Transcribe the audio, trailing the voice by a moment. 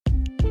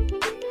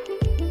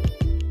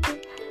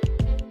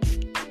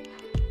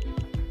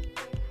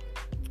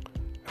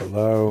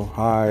Hello,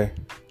 hi,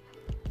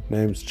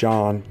 name's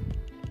John.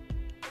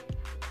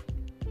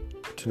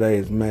 Today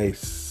is May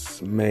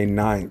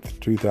 9th,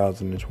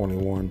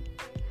 2021.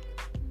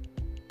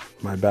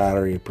 My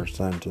battery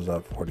percent is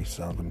at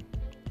 47,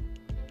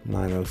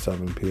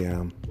 9:07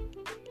 p.m.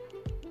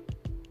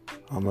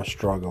 I'm a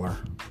struggler.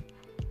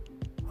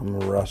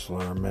 I'm a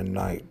wrestler, a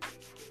midnight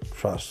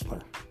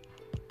wrestler.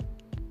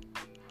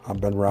 I've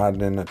been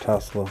riding in a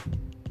Tesla.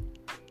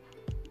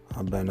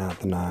 I've been at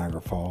the Niagara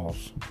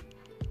Falls.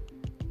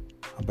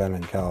 I've been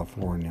in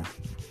California.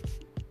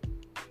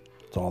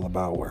 It's all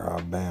about where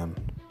I've been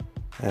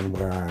and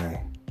where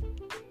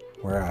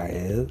I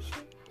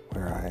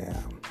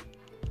am.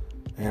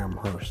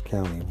 Amherst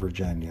County,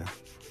 Virginia.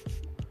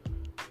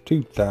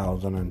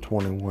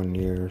 2021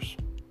 years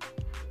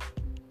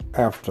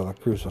after the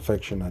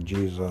crucifixion of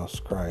Jesus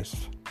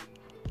Christ.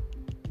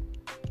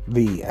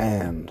 The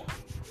end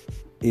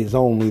is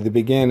only the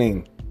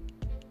beginning.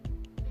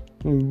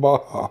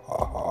 Bah.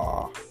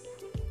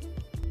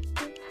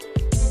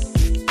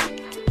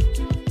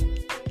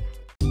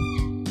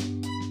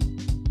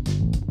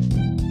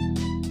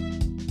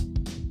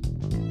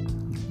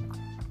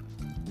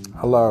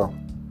 Hello,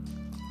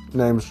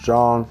 name's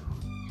John.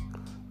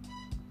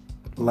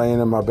 Laying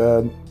in my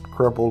bed,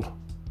 crippled,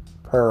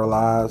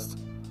 paralyzed.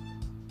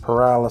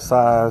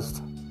 As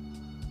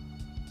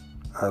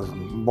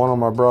one of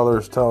my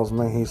brothers tells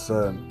me, he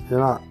said, "You're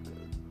not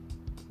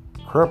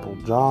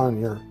crippled, John,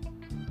 you're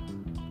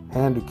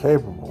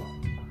handicapable."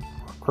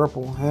 A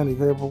cripple,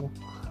 handicapable,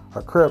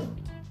 a crip,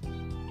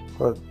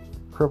 but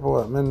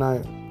cripple at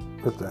midnight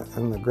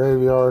in the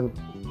graveyard.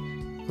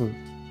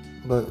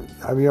 But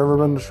have you ever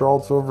been to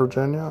Charlottesville,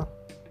 Virginia?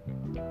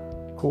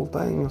 Cool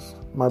things.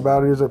 My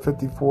battery's at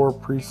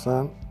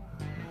 54%.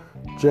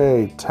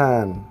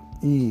 J10,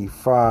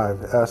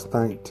 E5,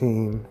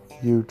 S19,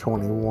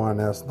 U21,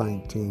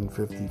 S19,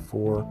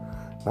 54,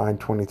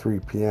 9:23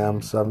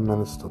 p.m., 7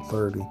 minutes to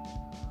 30.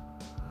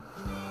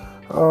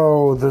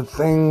 Oh, the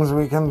things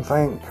we can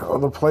think, or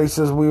the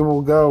places we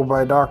will go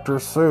by Dr.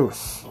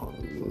 Seuss.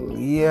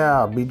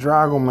 Yeah,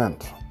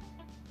 bedragglement,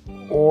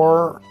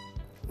 or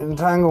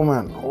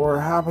entanglement, or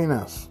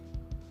happiness.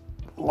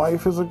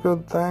 Life is a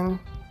good thing.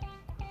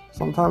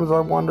 Sometimes I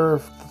wonder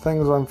if the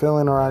things I'm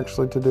feeling are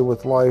actually to do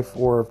with life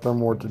or if they're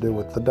more to do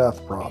with the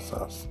death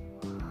process.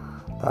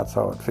 That's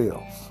how it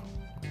feels.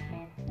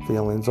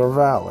 Feelings are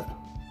valid.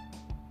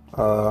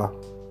 I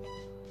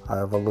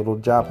have a little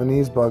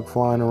Japanese bug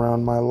flying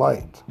around my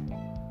light.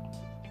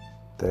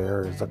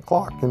 There is a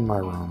clock in my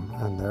room,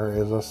 and there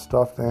is a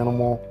stuffed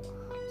animal,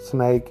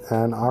 snake,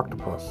 and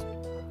octopus.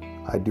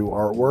 I do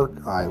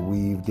artwork. I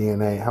weave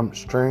DNA hemp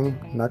string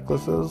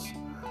necklaces.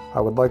 I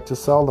would like to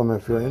sell them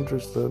if you're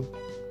interested.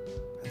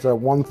 It's at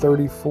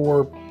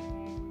 1:34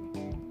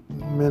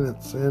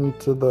 minutes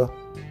into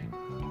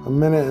a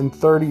minute and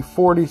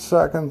 40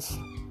 seconds.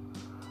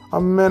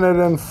 A minute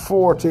and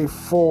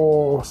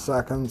 44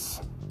 seconds.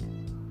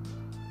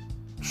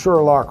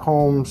 Sherlock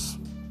Holmes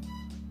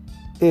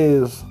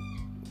is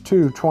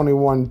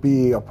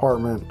 221B,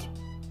 apartment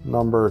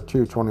number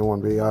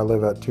 221B. I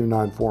live at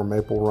 294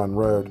 Maple Run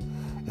Road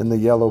in the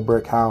yellow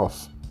brick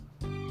house.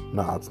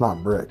 No, it's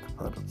not brick,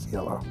 but it's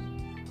yellow.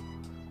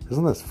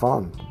 Isn't this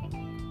fun?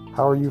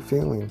 How are you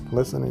feeling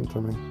listening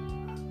to me?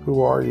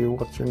 Who are you?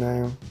 What's your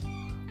name?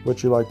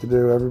 What you like to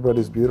do?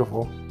 Everybody's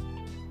beautiful.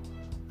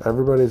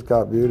 Everybody's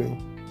got beauty.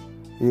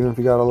 Even if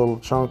you got a little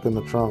chunk in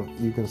the trunk,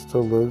 you can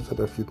still lose it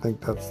if you think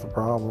that's the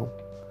problem.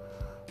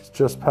 It's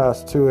just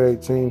past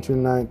 218,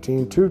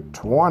 219,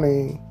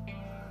 220.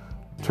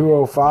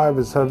 205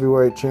 is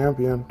heavyweight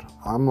champion.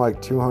 I'm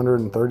like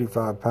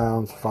 235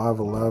 pounds,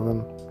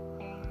 5'11",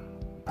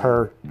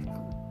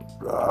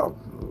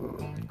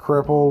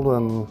 crippled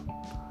and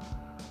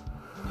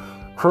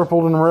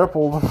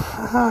rippled.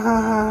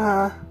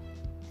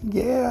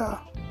 Yeah.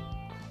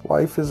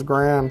 Life is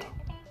grand.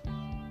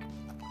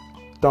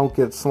 Don't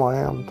get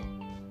slammed.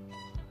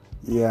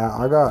 Yeah,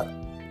 I got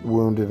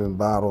wounded in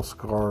battle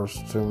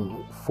scars,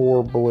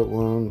 4 bullet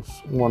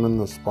wounds, 1 in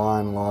the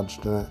spine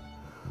lodged in it.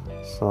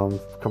 Some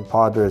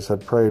compadres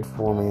had prayed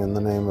for me in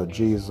the name of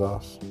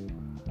Jesus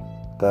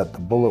that the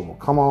bullet will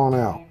come on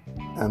out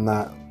and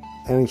that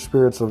any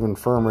spirits of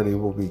infirmity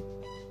will be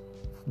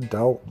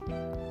dealt,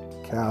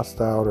 cast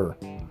out, or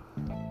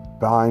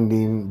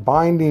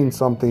binding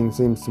something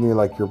seems to me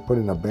like you're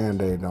putting a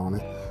band-aid on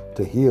it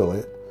to heal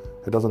it.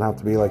 It doesn't have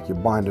to be like you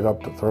bind it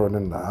up to throw it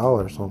into hell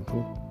or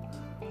something.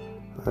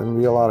 There can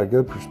be a lot of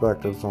good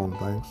perspectives on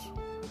things.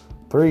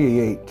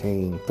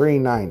 318,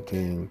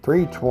 319,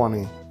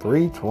 320,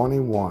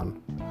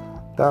 321.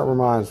 That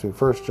reminds me,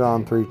 1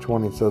 John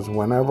 3:20 says,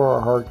 "Whenever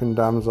our heart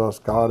condemns us,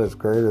 God is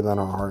greater than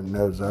our heart and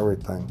knows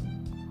everything."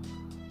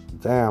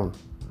 Damn,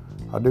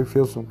 I do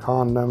feel some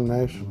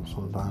condemnation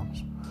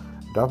sometimes.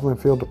 Definitely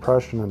feel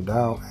depression and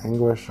doubt,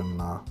 anguish,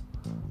 and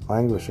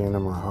languishing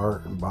in my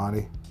heart and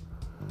body.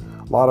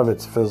 A lot of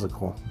it's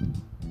physical.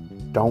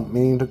 Don't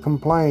mean to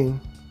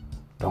complain.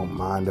 Don't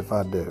mind if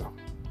I do.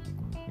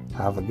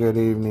 Have a good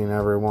evening,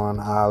 everyone.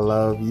 I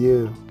love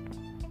you.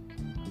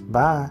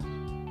 Bye.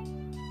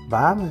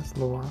 Bye, Miss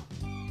Laura.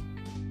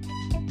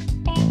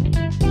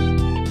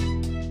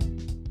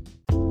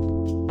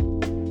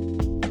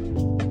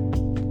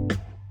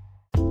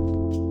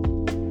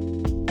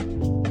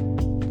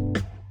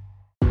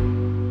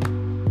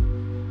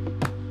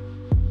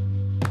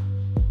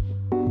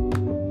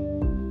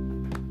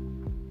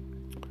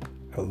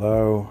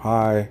 Hello,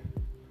 hi,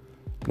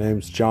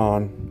 name's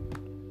John.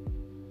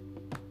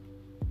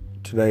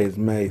 Today is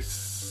May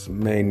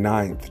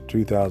 9th,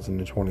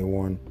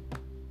 2021.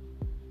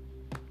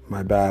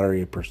 My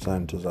battery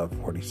percent is at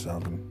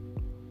 47,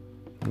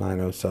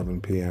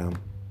 9:07 p.m.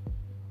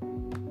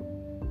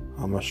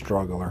 I'm a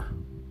struggler.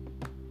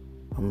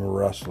 I'm a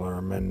wrestler,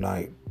 a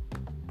midnight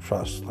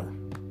wrestler.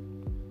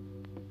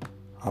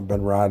 I've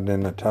been riding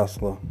in a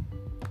Tesla.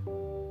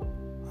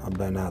 I've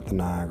been at the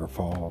Niagara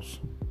Falls.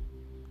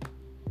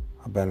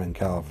 I've been in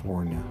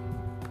California.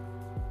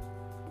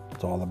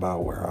 It's all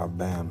about where I've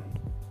been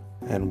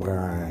and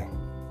where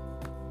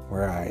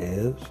I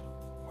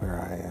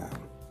am.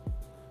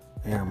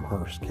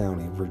 Amherst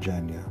County,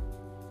 Virginia.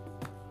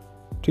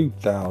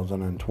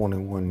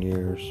 2021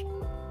 years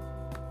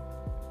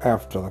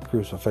after the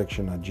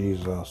crucifixion of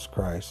Jesus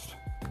Christ.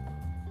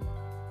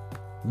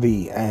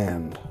 The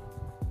end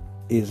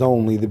is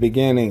only the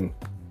beginning.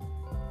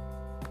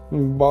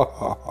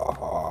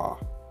 Bah.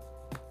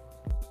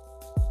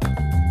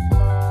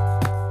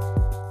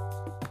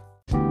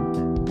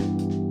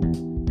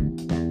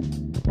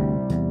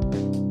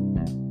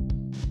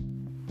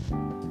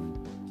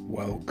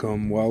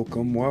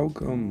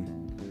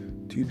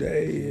 Welcome.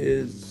 Today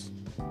is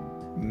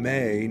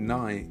May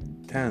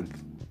 10th,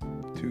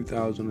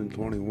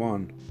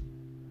 2021.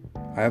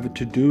 I have a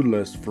to-do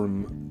list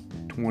from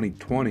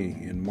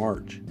 2020 in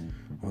March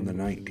on the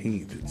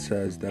 19th. It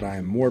says that I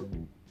am more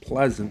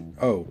pleasant.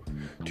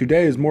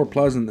 Today is more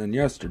pleasant than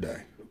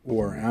yesterday.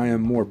 Or I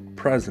am more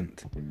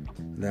present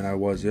than I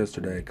was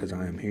yesterday because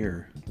I am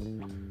here.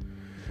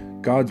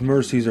 God's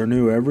mercies are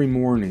new every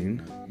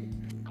morning.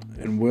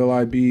 And will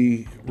I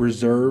be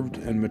reserved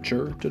and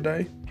mature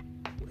today?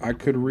 I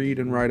could read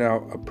and write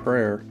out a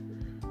prayer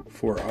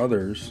for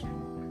others.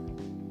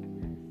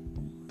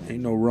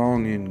 Ain't no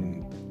wrong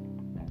in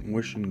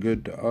wishing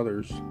good to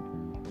others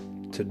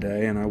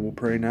today, and I will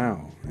pray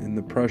now. In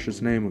the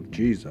precious name of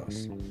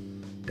Jesus.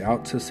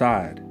 Doubts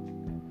aside,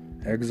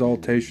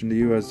 exaltation to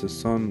you as the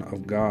Son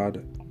of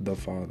God, the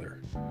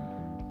Father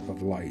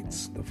of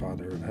lights, the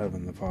Father of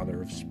heaven, the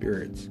Father of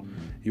spirits.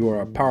 You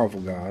are a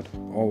powerful God,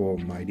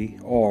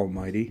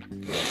 almighty.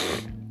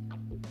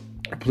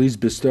 Please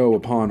bestow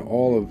upon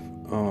all of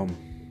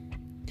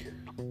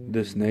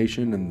this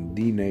nation and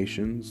the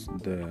nations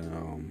the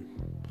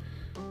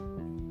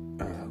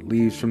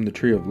leaves from the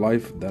tree of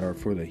life that are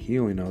for the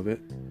healing of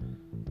it,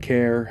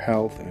 care,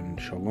 health, and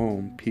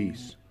shalom,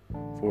 peace.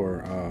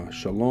 For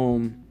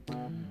shalom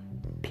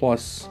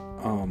plus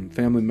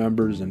family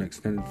members and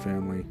extended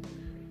family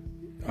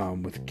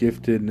with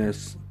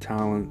giftedness,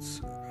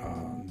 talents,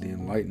 the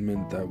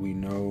enlightenment that we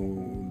know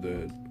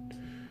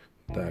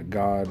that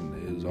God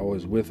is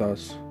always with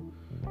us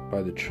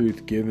by the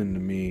truth given to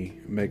me,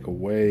 make a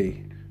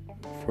way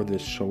for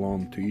this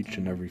shalom to each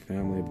and every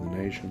family of the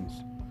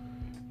nations,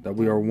 that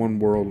we are one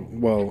world,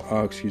 we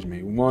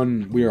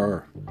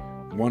are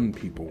one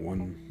people,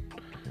 one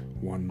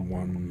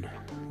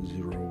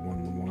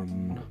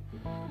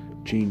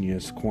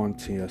genius,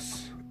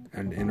 Quantius,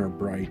 and inner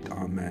bright,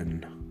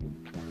 amen.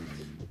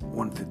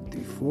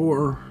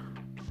 154.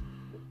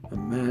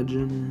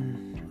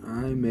 Imagine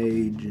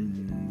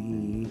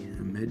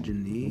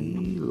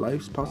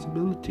life's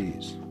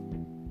possibilities.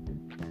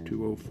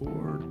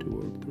 204,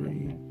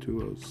 203,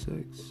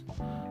 206,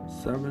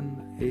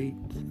 7, 8,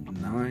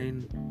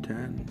 9,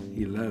 10,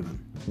 11.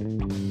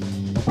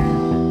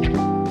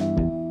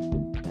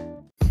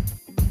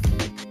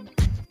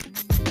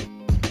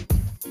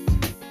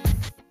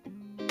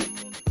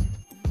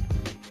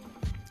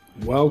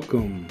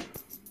 Welcome.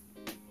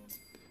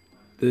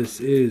 This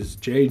is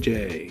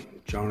JJ.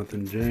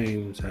 Jonathan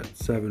James at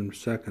 7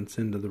 seconds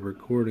into the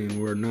recording.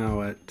 We're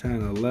now at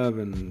 10,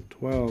 11,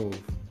 12.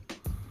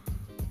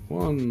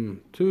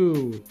 1,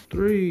 2,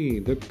 3.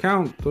 The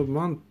Count of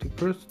Monte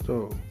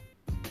Cristo.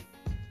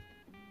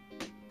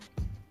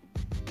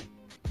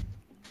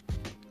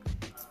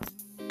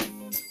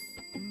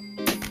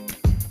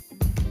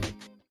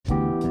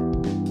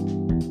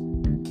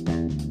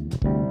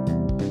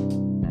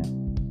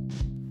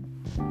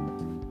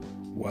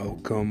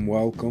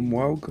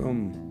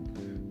 Welcome.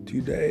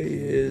 Today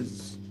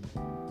is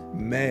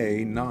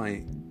May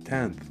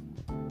 10th,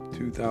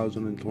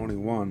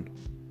 2021.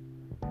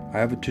 I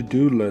have a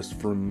to-do list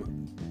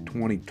from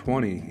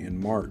 2020 in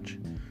March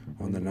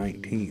on the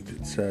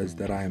 19th. It says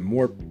that I am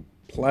more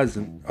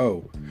pleasant.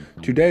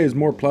 Today is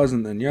more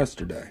pleasant than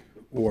yesterday.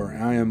 Or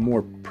I am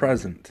more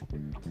present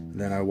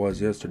than I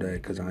was yesterday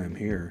because I am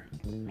here.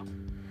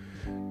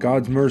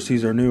 God's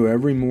mercies are new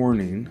every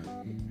morning.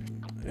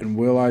 And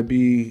will I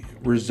be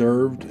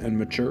reserved and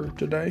mature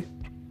today?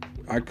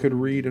 I could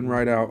read and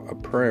write out a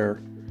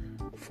prayer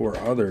for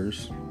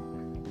others.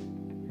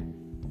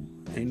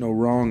 Ain't no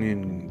wrong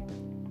in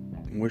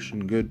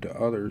wishing good to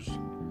others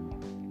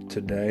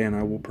today, and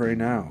I will pray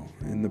now.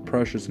 In the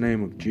precious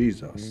name of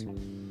Jesus,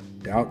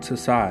 doubts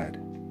aside,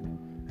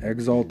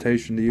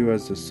 exaltation to you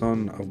as the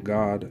Son of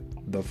God,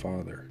 the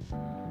Father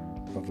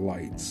of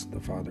lights, the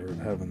Father of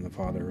heaven, the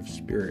Father of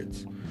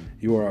spirits.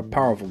 You are a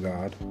powerful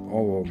God,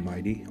 all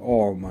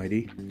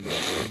almighty.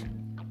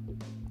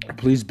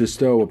 Please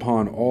bestow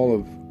upon all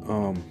of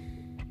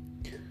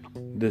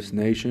this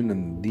nation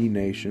and the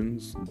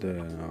nations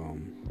the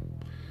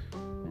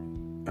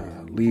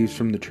leaves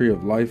from the tree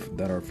of life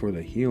that are for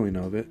the healing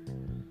of it,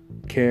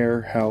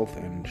 care, health,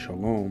 and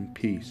shalom,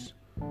 peace.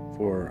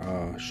 For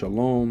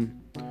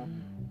shalom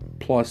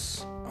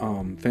plus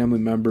family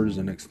members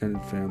and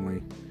extended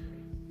family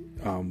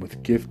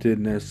with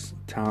giftedness,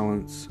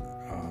 talents,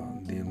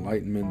 the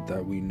enlightenment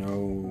that we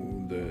know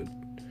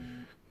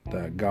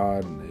that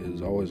God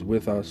is always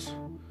with us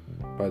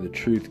by the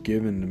truth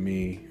given to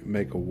me,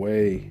 make a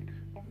way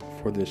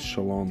for this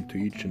shalom to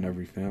each and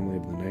every family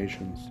of the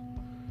nations.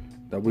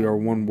 That we are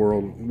one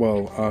world, we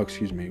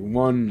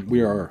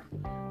are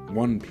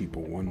one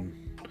people, one,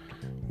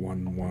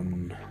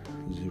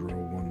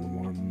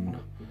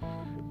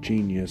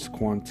 genius,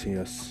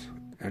 quantius,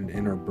 and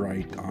inner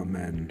bright,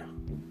 amen.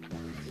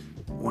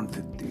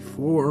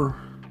 154,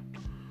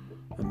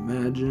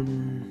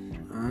 imagine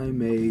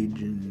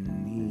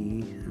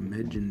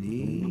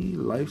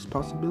life's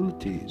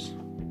possibilities.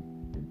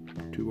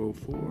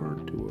 204,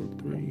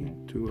 203,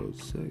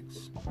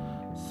 206,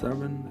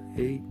 7,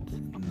 8,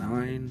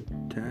 9,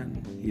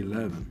 10,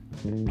 11.